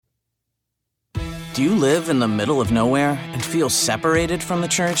Do you live in the middle of nowhere and feel separated from the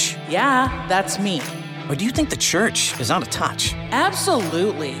church? Yeah, that's me. Or do you think the church is out of touch?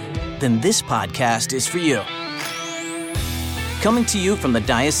 Absolutely. Then this podcast is for you. Coming to you from the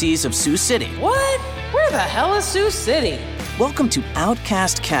Diocese of Sioux City. What? Where the hell is Sioux City? Welcome to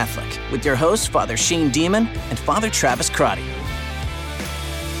Outcast Catholic with your hosts, Father Shane Demon and Father Travis Crotty.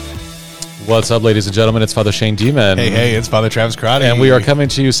 What's up, ladies and gentlemen? It's Father Shane Demon. Hey, it's Father Travis Crotty. And we are coming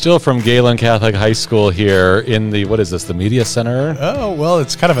to you still from Galen Catholic High School here in the, the Media Center? Oh, well,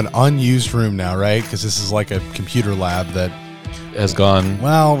 it's kind of an unused room now, right? Because this is like a computer lab that has gone.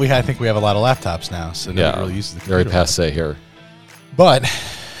 Well, I think we have a lot of laptops now, so nobody really uses the computer very passe lab. Here. But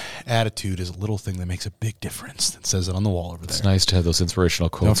attitude is a little thing that makes a big difference. That says it on the wall over there. It's nice to have those inspirational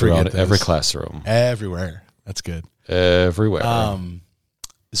quotes around every classroom. Everywhere. That's good. Everywhere.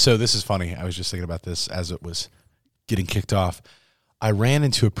 So this is funny. I was just thinking about this as it was getting kicked off. I ran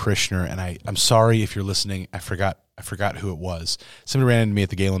into a parishioner, and I'm sorry if you're listening. I forgot who it was. Somebody ran into me at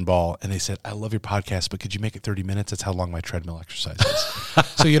the Galen Ball, and they said, "I love your podcast, but could you make it 30 minutes? That's how long my treadmill exercise is."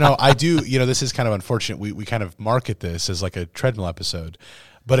 So, I do, this is kind of unfortunate. We kind of market this as like a treadmill episode.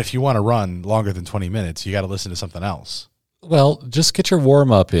 But if you want to run longer than 20 minutes, you got to listen to something else. Well, just get your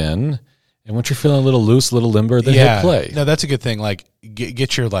warm-up in. And once you're feeling a little loose, a little limber, then hit play. No, that's a good thing. Like,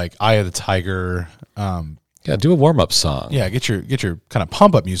 get your Eye of the Tiger. Do a warm up song. Yeah, get your kind of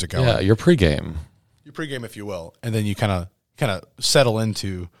pump up music going. Yeah, your pregame. Your pregame, if you will, and then you kind of settle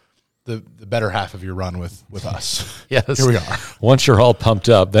into the better half of your run with us. Yes, here we are. Once you're all pumped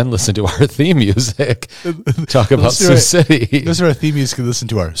up, then listen to our theme music. Talk about Sioux City. This is our theme music. Listen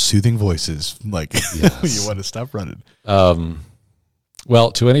to our soothing voices. Like, you want to stop running.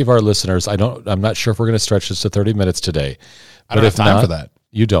 Well, to any of our listeners, I'm not sure if we're going to stretch this to 30 minutes today. I don't have time for that.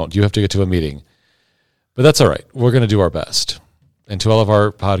 You don't. You have to get to a meeting. But that's all right. We're going to do our best. And to all of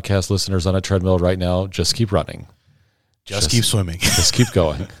our podcast listeners on a treadmill right now, just keep running. Just keep swimming. Just keep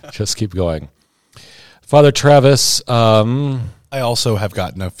going. Just keep going. Father Travis. I also have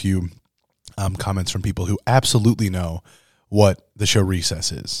gotten a few comments from people who absolutely know what the show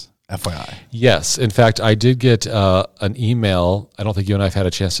Recess is. FYI. Yes. In fact, I did get an email. I don't think you and I have had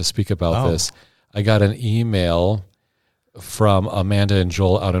a chance to speak about this. I got an email from Amanda and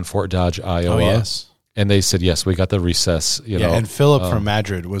Joel out in Fort Dodge, Iowa. Oh, yes. And they said, yes, we got the Recess. And Philip from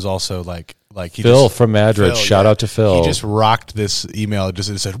Madrid was also like Phil from Madrid. Shout out to Phil. He just rocked this email. It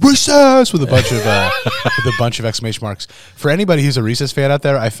said Recess with a bunch of exclamation marks. For anybody who's a Recess fan out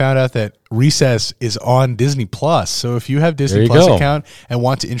there, I found out that Recess is on Disney Plus. So if you have Disney Plus account and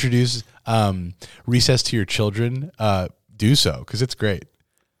want to introduce Recess to your children, do so because it's great.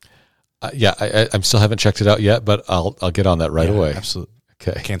 I still haven't checked it out yet, but I'll get on that right away. Absolutely.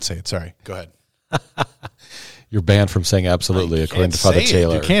 Okay. I can't say it. Sorry. Go ahead. You're banned from saying absolutely, according to Father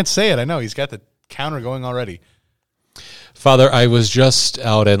Taylor. You can't say it. I know. He's got the counter going already. Father, I was just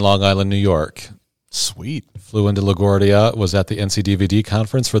out in Long Island, New York. Sweet. Flew into LaGuardia, was at the NCDVD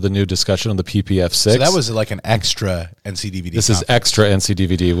conference for the new discussion on the PPF6. So that was like an extra NCDVD This is extra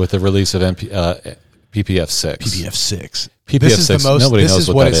NCDVD with the release of PPF6. PPF6. PPF6, this is the most. Nobody this knows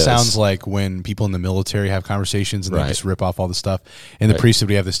is what it that sounds is. like when people in the military have conversations and they just rip off all the stuff. In the priesthood,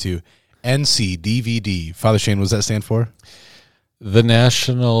 we have this too. NCDVD. Father Shane, what does that stand for? The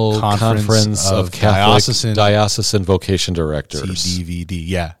National Conference of Catholic Diocesan Vocation Directors. CDVD,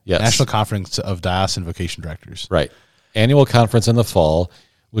 yeah. Yes. National Conference of Diocesan Vocation Directors. Right. Annual conference in the fall,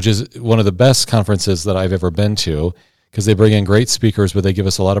 which is one of the best conferences that I've ever been to because they bring in great speakers, but they give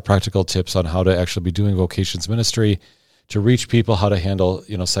us a lot of practical tips on how to actually be doing vocations ministry, to reach people, how to handle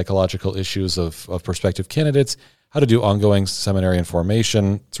psychological issues of prospective candidates, how to do ongoing seminary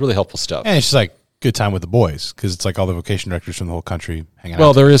formation. It's really helpful stuff. And it's just like good time with the boys because it's like all the vocation directors from the whole country hanging out.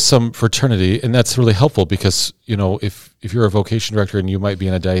 Well, there is some fraternity, and that's really helpful because, if you're a vocation director and you might be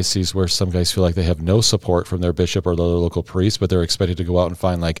in a diocese where some guys feel like they have no support from their bishop or their local priest, but they're expected to go out and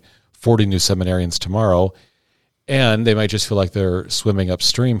find like 40 new seminarians tomorrow, and they might just feel like they're swimming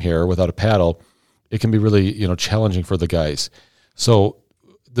upstream here without a paddle, it can be really, challenging for the guys. So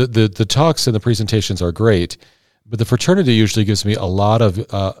the talks and the presentations are great, but the fraternity usually gives me a lot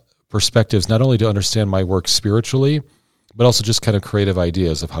of perspectives, not only to understand my work spiritually, but also just kind of creative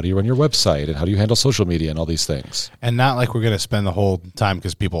ideas of how do you run your website and how do you handle social media and all these things. And not like we're going to spend the whole time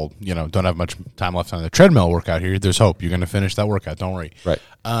because people, don't have much time left on the treadmill workout here. There's hope. You're going to finish that workout. Don't worry. Right.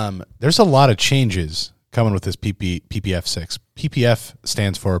 There's a lot of changes coming with this PPF6. PPF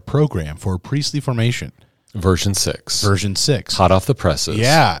stands for Program for Priestly Formation. Version 6. Version 6. Hot off the presses.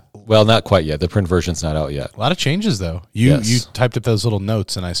 Yeah. Well, not quite yet. The print version's not out yet. A lot of changes, though. You typed up those little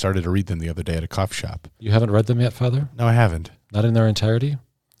notes, and I started to read them the other day at a coffee shop. You haven't read them yet, Father? No, I haven't. Not in their entirety?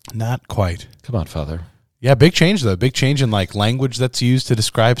 Not quite. Come on, Father. Yeah, big change though. Big change in like language that's used to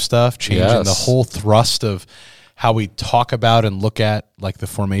describe stuff. Change in the whole thrust of how we talk about and look at like the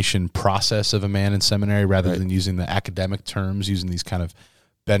formation process of a man in seminary, rather than using the academic terms, using these kind of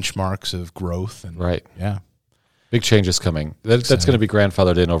benchmarks of growth. And yeah, big changes coming. That's going to be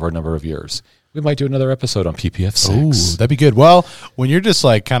grandfathered in over a number of years. We might do another episode on PPF 6. Ooh, that'd be good. Well, when you're just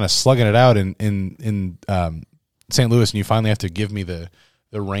like kind of slugging it out in St. Louis, and you finally have to give me the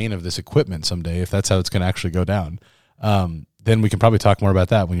reign of this equipment someday, if that's how it's going to actually go down, then we can probably talk more about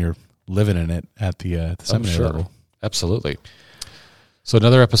that when you're living in it at the seminary level. Absolutely. So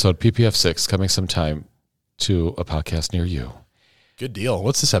another episode, PPF 6, coming sometime to a podcast near you. Good deal.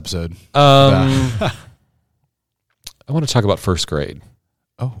 What's this episode? I want to talk about first grade.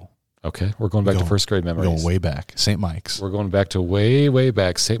 Oh. Okay. We're going back to first grade memories. We're going way back. St. Mike's. We're going back to way, way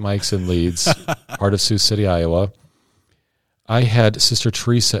back. St. Mike's in Leeds, part of Sioux City, Iowa. I had Sister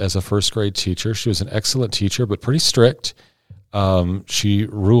Teresa as a first grade teacher. She was an excellent teacher, but pretty strict. She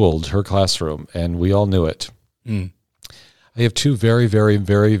ruled her classroom, and we all knew it. I have two very, very,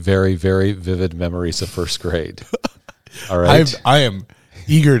 very, very, very vivid memories of first grade. All right. I am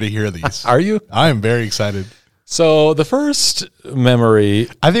eager to hear these. Are you? I am very excited. So the first memory,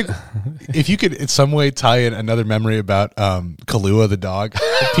 I think if you could in some way tie in another memory about Kahlua the dog,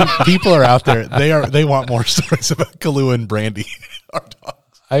 people are out there. They want more stories about Kahlua and Brandy, our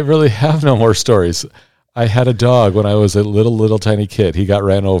dogs. I really have no more stories. I had a dog when I was a little tiny kid. He got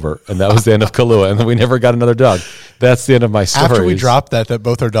ran over, and that was the end of Kahlua, and then we never got another dog. That's the end of my stories. After we dropped that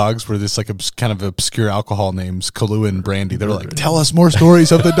both our dogs were this like kind of obscure alcohol names, Kahlua and Brandy. They were like, tell us more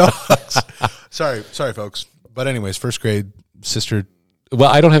stories of the dogs. Sorry, folks. But anyways, first grade, Sister. Well,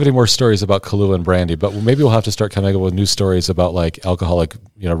 I don't have any more stories about Kahlua and Brandy, but maybe we'll have to start coming up with new stories about like alcoholic,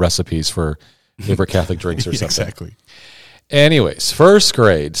 recipes for favorite Catholic drinks or something. Exactly. Anyways, first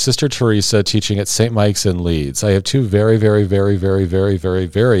grade, Sister Teresa teaching at St. Mike's in Leeds. I have two very, very, very, very, very, very,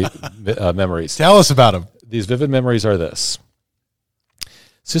 very memories. Tell us about them. These vivid memories are this.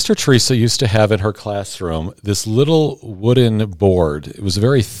 Sister Teresa used to have in her classroom this little wooden board. It was a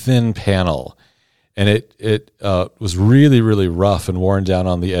very thin panel, and it was really, really rough and worn down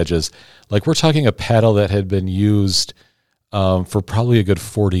on the edges. Like we're talking a paddle that had been used for probably a good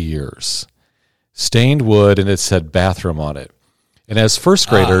 40 years. Stained wood, and it said bathroom on it. And as first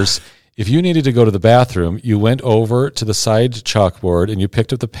graders, if you needed to go to the bathroom, you went over to the side chalkboard and you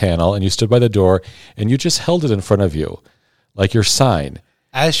picked up the panel and you stood by the door and you just held it in front of you, like your sign.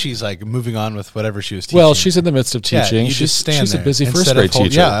 As she's like moving on with whatever she was teaching. Well, she's in the midst of teaching. You just stand she's there. A busy first grade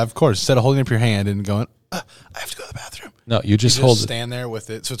teacher. Yeah, of course. Instead of holding up your hand and going, I have to go to the bathroom. No, you just hold it. Stand there with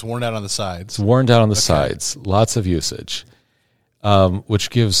it, so it's worn out on the sides. It's worn down on the sides. Lots of usage.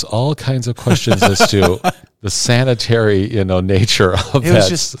 Which gives all kinds of questions as to the sanitary, nature of that. It was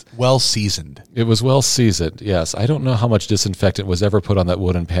just well seasoned. It was well seasoned, yes. I don't know how much disinfectant was ever put on that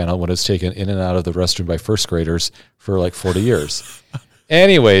wooden panel when it was taken in and out of the restroom by first graders for like 40 years.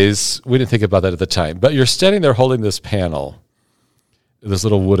 Anyways, we didn't think about that at the time. But you're standing there holding this panel, this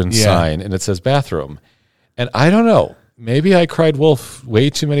little wooden sign, and it says bathroom. And I don't know. Maybe I cried wolf way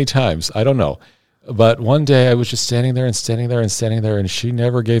too many times. I don't know. But one day I was just standing there, and she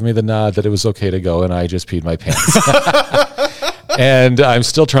never gave me the nod that it was okay to go, and I just peed my pants. And I'm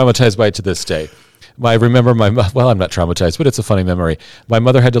still traumatized by it to this day. I'm not traumatized, but it's a funny memory. My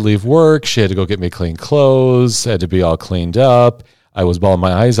mother had to leave work. She had to go get me clean clothes, had to be all cleaned up. I was bawling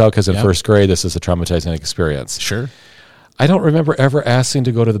my eyes out because in first grade, this is a traumatizing experience. Sure. I don't remember ever asking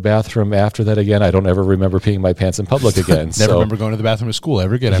to go to the bathroom after that again. I don't ever remember peeing my pants in public again. Never remember going to the bathroom at school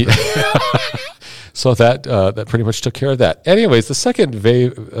ever again. So that pretty much took care of that. Anyways, the second very,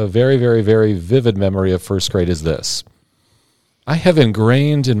 very, very vivid memory of first grade is this. I have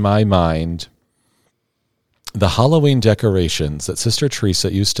ingrained in my mind the Halloween decorations that Sister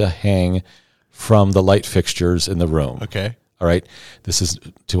Teresa used to hang from the light fixtures in the room. Okay. All right. This is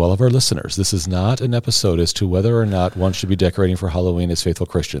to all of our listeners. This is not an episode as to whether or not one should be decorating for Halloween as faithful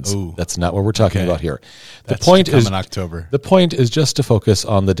Christians. Ooh. That's not what we're talking about here. That's in October. The point is just to focus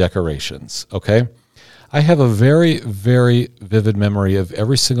on the decorations. Okay. I have a very, very vivid memory of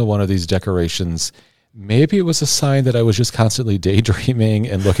every single one of these decorations. Maybe it was a sign that I was just constantly daydreaming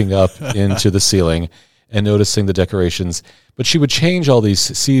and looking up into the ceiling and noticing the decorations. But she would change all these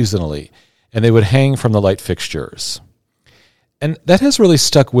seasonally, and they would hang from the light fixtures. And that has really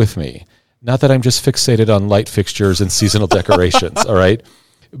stuck with me. Not that I'm just fixated on light fixtures and seasonal decorations, all right?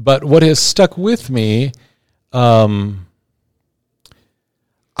 But what has stuck with me, I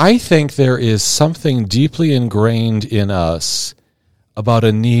think there is something deeply ingrained in us about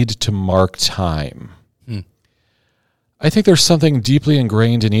a need to mark time. I think there's something deeply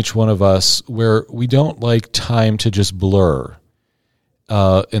ingrained in each one of us where we don't like time to just blur,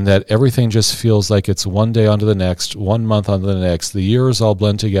 in that everything just feels like it's one day onto the next, 1 month onto the next. The years all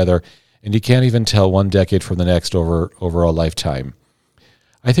blend together, and you can't even tell one decade from the next over a lifetime.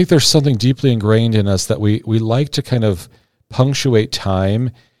 I think there's something deeply ingrained in us that we like to kind of punctuate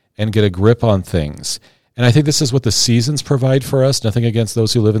time and get a grip on things. And I think this is what the seasons provide for us. Nothing against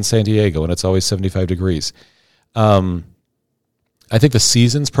those who live in San Diego, and it's always 75 degrees. I think the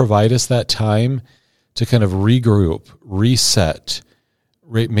seasons provide us that time to kind of regroup, reset,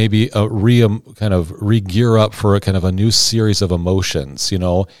 maybe kind of re-gear up for a kind of a new series of emotions.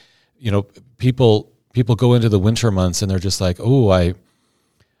 People go into the winter months and they're just like, oh, I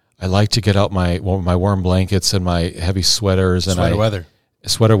like to get out my warm blankets and my heavy sweaters and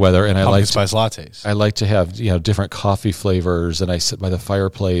sweater weather, and I like spice lattes. I like to have different coffee flavors, and I sit by the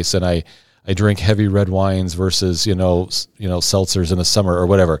fireplace and I drink heavy red wines versus seltzers in the summer or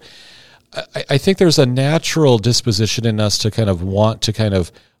whatever. I think there's a natural disposition in us to kind of want to kind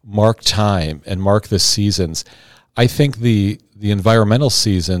of mark time and mark the seasons. I think the environmental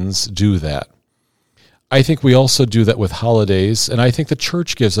seasons do that. I think we also do that with holidays, and I think the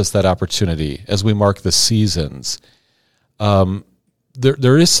church gives us that opportunity as we mark the seasons.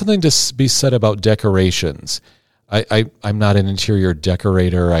 There is something to be said about decorations. I'm not an interior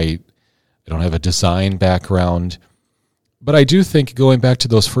decorator. I don't have a design background. But I do think, going back to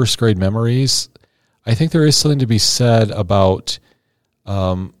those first grade memories, I think there is something to be said about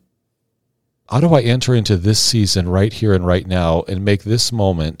how do I enter into this season right here and right now and make this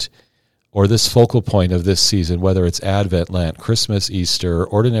moment or this focal point of this season, whether it's Advent, Lent, Christmas, Easter,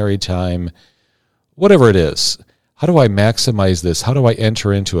 ordinary time, whatever it is. How do I maximize this? How do I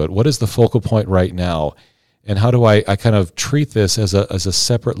enter into it? What is the focal point right now? And how do I kind of treat this as a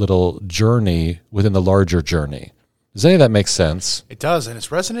separate little journey within the larger journey? Does any of that make sense? It does, and it's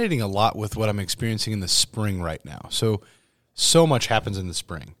resonating a lot with what I'm experiencing in the spring right now. So much happens in the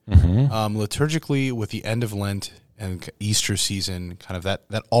spring. Mm-hmm. Liturgically, with the end of Lent and Easter season, kind of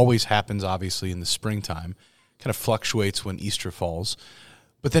that always happens, obviously, in the springtime. Kind of fluctuates when Easter falls.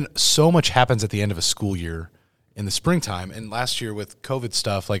 But then so much happens at the end of a school year in the springtime. And last year with COVID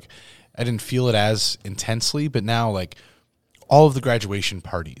stuff, like, I didn't feel it as intensely, but now, like, all of the graduation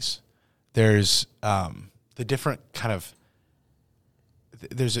parties, there's the different kind of,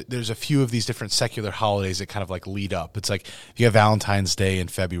 there's a few of these different secular holidays that kind of like lead up. It's like you have Valentine's Day in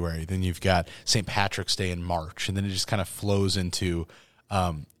February, then you've got St. Patrick's Day in March, and then it just kind of flows into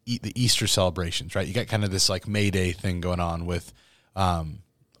the Easter celebrations, right? You got kind of this like May Day thing going on with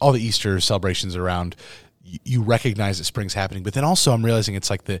all the Easter celebrations around. You recognize that spring's happening, but then also I'm realizing it's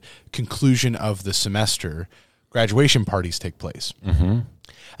like the conclusion of the semester, graduation parties take place. Mm-hmm.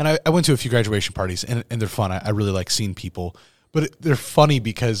 And I went to a few graduation parties, and they're fun. I really like seeing people. But they're funny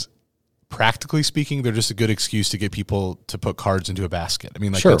because, practically speaking, they're just a good excuse to get people to put cards into a basket. I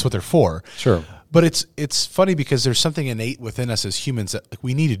mean, like, That's what they're for. Sure. But it's funny because there's something innate within us as humans that, like,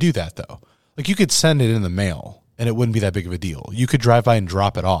 we need to do that, though. Like, you could send it in the mail, and it wouldn't be that big of a deal. You could drive by and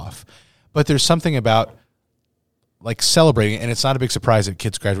drop it off. But there's something about, like, celebrating, and it's not a big surprise that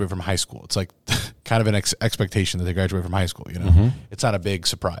kids graduate from high school. It's like kind of an expectation that they graduate from high school, you know? Mm-hmm. It's not a big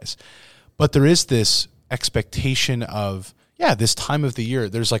surprise. But there is this expectation of, this time of the year,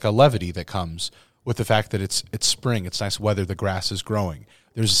 there's like a levity that comes with the fact that it's spring, it's nice weather, the grass is growing.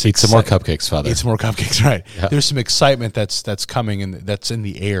 There's eat some more cupcakes, Father. Eat some more cupcakes, right. Yeah. There's some excitement that's coming and that's in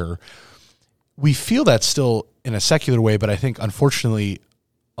the air. We feel that still in a secular way, but I think, unfortunately,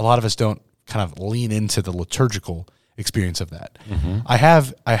 a lot of us don't kind of lean into the liturgical experience of that. Mm-hmm.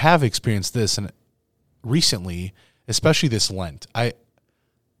 I have experienced this, and recently, especially this Lent. I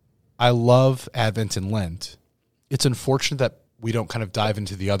love Advent and Lent. It's unfortunate that we don't kind of dive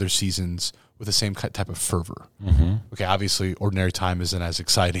into the other seasons with the same type of fervor. Mm-hmm. Okay, obviously, ordinary time isn't as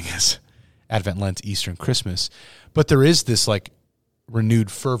exciting as Advent, Lent, Easter, and Christmas, but there is this like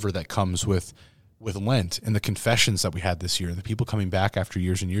renewed fervor that comes with Lent and the confessions that we had this year, the people coming back after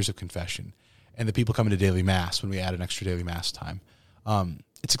years and years of confession, and the people coming to daily mass when we add an extra daily mass time.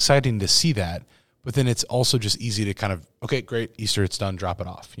 It's exciting to see that, but then it's also just easy to kind of, okay, great, Easter, it's done, drop it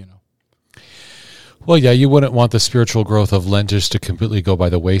off, you know. Well, yeah, you wouldn't want the spiritual growth of Lent just to completely go by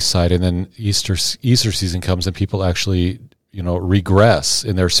the wayside, and then Easter season comes and people actually, regress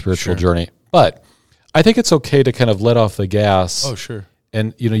in their spiritual journey. But I think it's okay to kind of let off the gas. Oh, sure.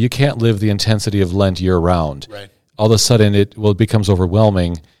 And, you can't live the intensity of Lent year round. Right. All of a sudden it becomes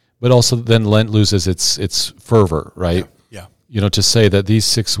overwhelming, but also then Lent loses its fervor, right? Yeah. To say that these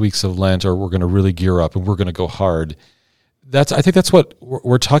 6 weeks of Lent we're going to really gear up and we're going to go hard. I think that's what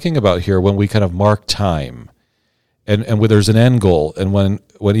we're talking about here when we kind of mark time and where there's an end goal. And when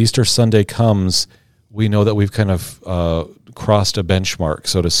Easter Sunday comes, we know that we've kind of crossed a benchmark,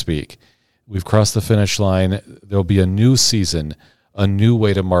 so to speak. We've crossed the finish line. There'll be a new season, a new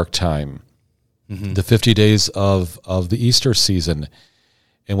way to mark time. The 50 days of the Easter season,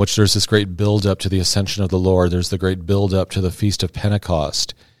 in which there's this great build-up to the ascension of the Lord. There's the great build-up to the Feast of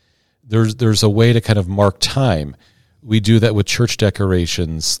Pentecost. There's a way to kind of mark time. We do that with church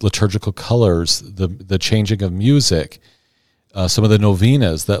decorations, liturgical colors, the changing of music, some of the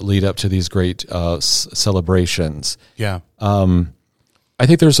novenas that lead up to these great celebrations. Yeah. I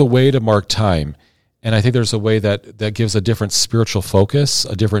think there's a way to mark time, and I think there's a way that gives a different spiritual focus,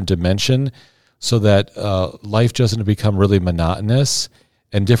 a different dimension, so that life doesn't become really monotonous,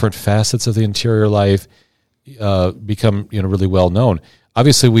 and different facets of the interior life become really well known.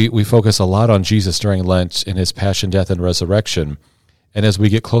 Obviously, we focus a lot on Jesus during Lent in his passion, death, and resurrection, and as we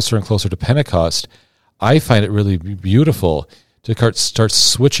get closer and closer to Pentecost, I find it really beautiful to start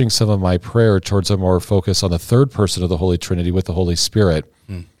switching some of my prayer towards a more focus on the third person of the Holy Trinity with the Holy Spirit.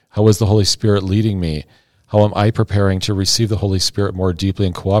 How is the Holy Spirit leading me? How am I preparing to receive the Holy Spirit more deeply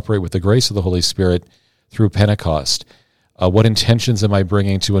and cooperate with the grace of the Holy Spirit through Pentecost? What intentions am I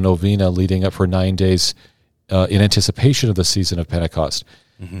bringing to a novena leading up for 9 days in anticipation of the season of Pentecost?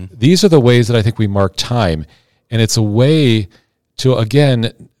 These are the ways that I think we mark time, and it's a way to,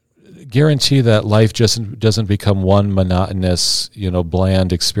 again, guarantee that life just doesn't become one monotonous,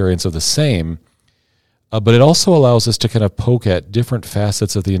 bland experience of the same, but it also allows us to kind of poke at different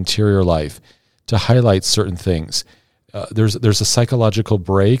facets of the interior life, to highlight certain things. There's a psychological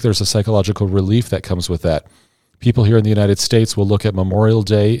break, there's a psychological relief that comes with that. People here in the United States will look at Memorial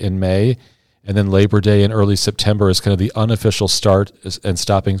Day in May, and then Labor Day in early September as kind of the unofficial start and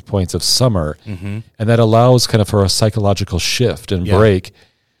stopping points of summer. And that allows kind of for a psychological shift and break,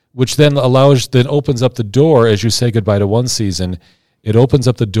 which then opens up the door as you say goodbye to one season. It opens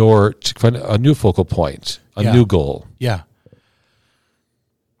up the door to find a new focal point, a new goal. Yeah.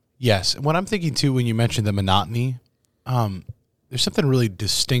 Yes. What I'm thinking too, when you mentioned the monotony, there's something really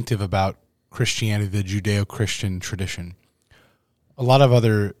distinctive about Christianity, the Judeo-Christian tradition. A lot of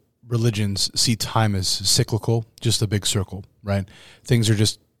other religions see time as cyclical, just a big circle, right? Things are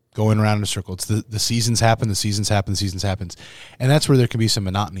just going around in a circle. It's the seasons happen, the seasons happen, the seasons happens. And that's where there can be some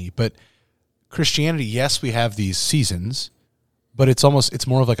monotony. But Christianity, yes, we have these seasons, but it's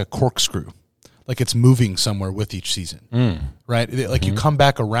more of like a corkscrew. Like it's moving somewhere with each season, right? Like you come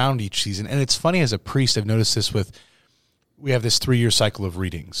back around each season. And it's funny, as a priest, I've noticed this we have this 3-year cycle of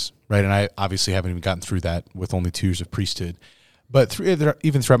readings, right? And I obviously haven't even gotten through that with only 2 years of priesthood, but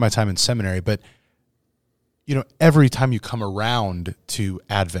even throughout my time in seminary. But, every time you come around to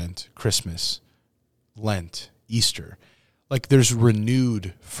Advent, Christmas, Lent, Easter, like there's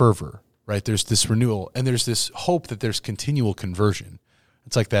renewed fervor, right? There's this renewal, and there's this hope that there's continual conversion.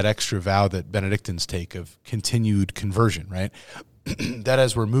 It's like that extra vow that Benedictines take of continued conversion, right? That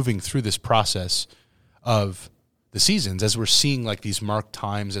as we're moving through this process of the seasons, as we're seeing like these marked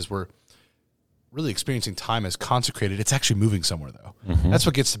times, as we're really experiencing time as consecrated, it's actually moving somewhere, though. That's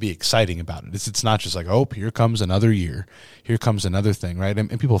what gets to be exciting about it. It's not just like, oh, here comes another year, here comes another thing, right?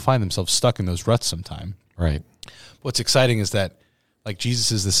 And people find themselves stuck in those ruts sometime. Right. What's exciting is that, like,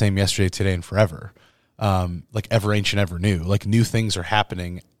 Jesus is the same yesterday, today, and forever. Like ever ancient, ever new. Like new things are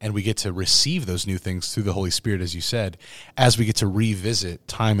happening, and we get to receive those new things through the Holy Spirit, as you said, as we get to revisit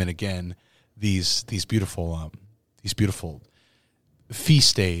time and again these beautiful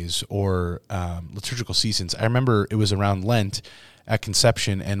feast days or liturgical seasons. I remember it was around Lent at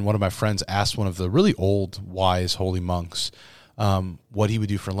Conception, and one of my friends asked one of the really old, wise, holy monks what he would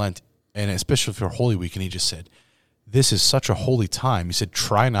do for Lent, and especially for Holy Week, and he just said, "This is such a holy time." He said,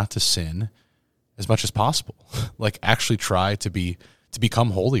 "Try not to sin as much as possible. Like actually try to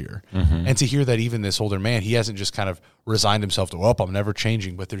become holier." And to hear that even this older man, he hasn't just kind of resigned himself to, well, I'm never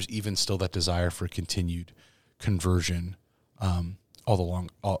changing, but there's even still that desire for continued conversion all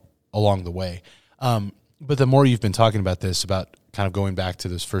along the way. But the more you've been talking about this, about kind of going back to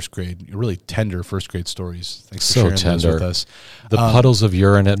those first grade, really tender first grade stories. Thanks for sharing those with us. The puddles of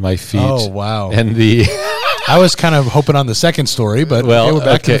urine at my feet. Oh, wow. And the... I was kind of hoping on the second story, but we're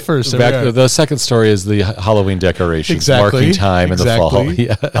back to the first. The second story is the Halloween decorations, marking time in the fall.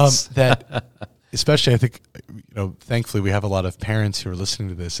 Yes. That, especially, I think, thankfully we have a lot of parents who are listening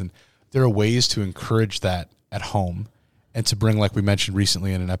to this, and there are ways to encourage that at home and to bring, like we mentioned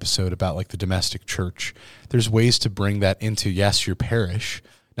recently in an episode about like the domestic church, there's ways to bring that into, yes, your parish,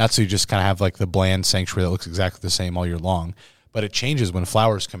 not so you just kind of have like the bland sanctuary that looks exactly the same all year long. But it changes when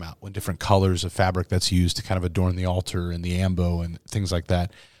flowers come out, when different colors of fabric that's used to kind of adorn the altar and the ambo and things like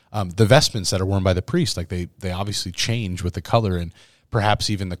that. The vestments that are worn by the priest, like they obviously change with the color, and perhaps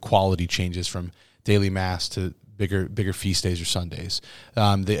even the quality changes from daily mass to bigger feast days or Sundays.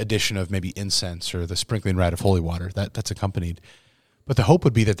 The addition of maybe incense or the sprinkling rite of holy water that's accompanied. But the hope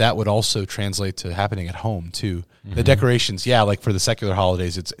would be that would also translate to happening at home too. Mm-hmm. The decorations, like for the secular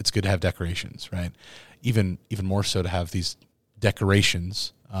holidays, it's good to have decorations, right? Even more so to have these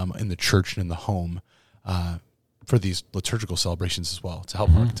decorations in the church and in the home for these liturgical celebrations as well, to help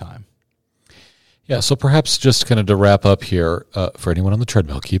mark time. Yeah, so perhaps just kind of to wrap up here, for anyone on the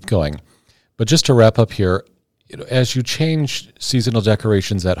treadmill, keep going. But just to wrap up here, as you change seasonal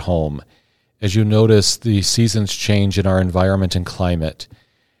decorations at home, as you notice the seasons change in our environment and climate,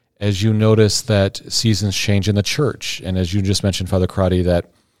 as you notice that seasons change in the church, and as you just mentioned, Father Crotty,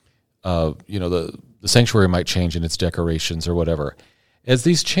 that the sanctuary might change in its decorations or whatever. As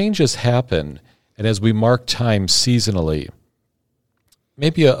these changes happen, and as we mark time seasonally,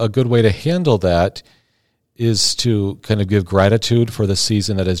 maybe a good way to handle that is to kind of give gratitude for the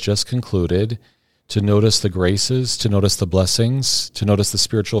season that has just concluded, to notice the graces, to notice the blessings, to notice the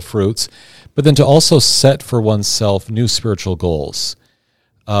spiritual fruits, but then to also set for oneself new spiritual goals.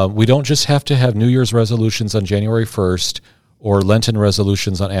 We don't just have to have New Year's resolutions on January 1st or Lenten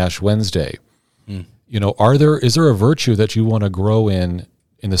resolutions on Ash Wednesday. Is there a virtue that you want to grow in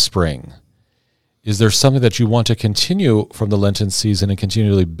the spring? Is there something that you want to continue from the Lenten season and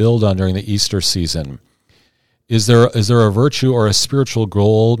continually build on during the Easter season? Is there a virtue or a spiritual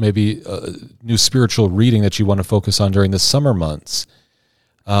goal, maybe a new spiritual reading that you want to focus on during the summer months?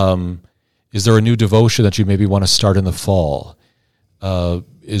 Is there a new devotion that you maybe want to start in the fall?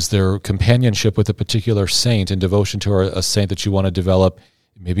 Is there companionship with a particular saint and devotion to a saint that you want to develop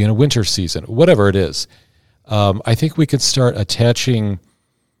maybe in a winter season? Whatever it is. I think we could start attaching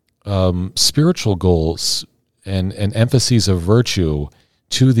spiritual goals and emphases of virtue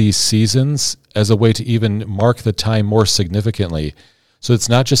to these seasons as a way to even mark the time more significantly. So it's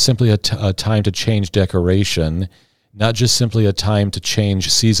not just simply a time to change decoration, not just simply a time to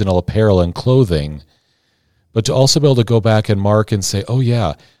change seasonal apparel and clothing, but to also be able to go back and mark and say, oh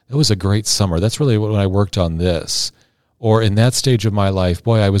yeah, that was a great summer. That's really when I worked on this. Or in that stage of my life,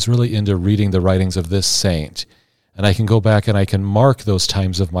 boy, I was really into reading the writings of this saint. And I can go back and I can mark those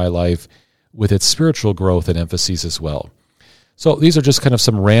times of my life with its spiritual growth and emphases as well. So these are just kind of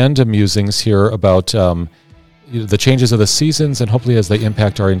some random musings here about the changes of the seasons and hopefully as they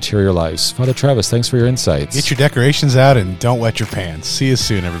impact our interior lives. Father Travis, thanks for your insights. Get your decorations out and don't wet your pants. See you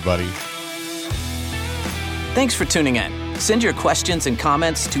soon, everybody. Thanks for tuning in. Send your questions and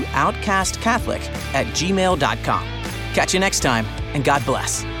comments to outcastcatholic@gmail.com. Catch you next time, and God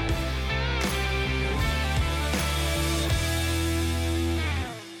bless.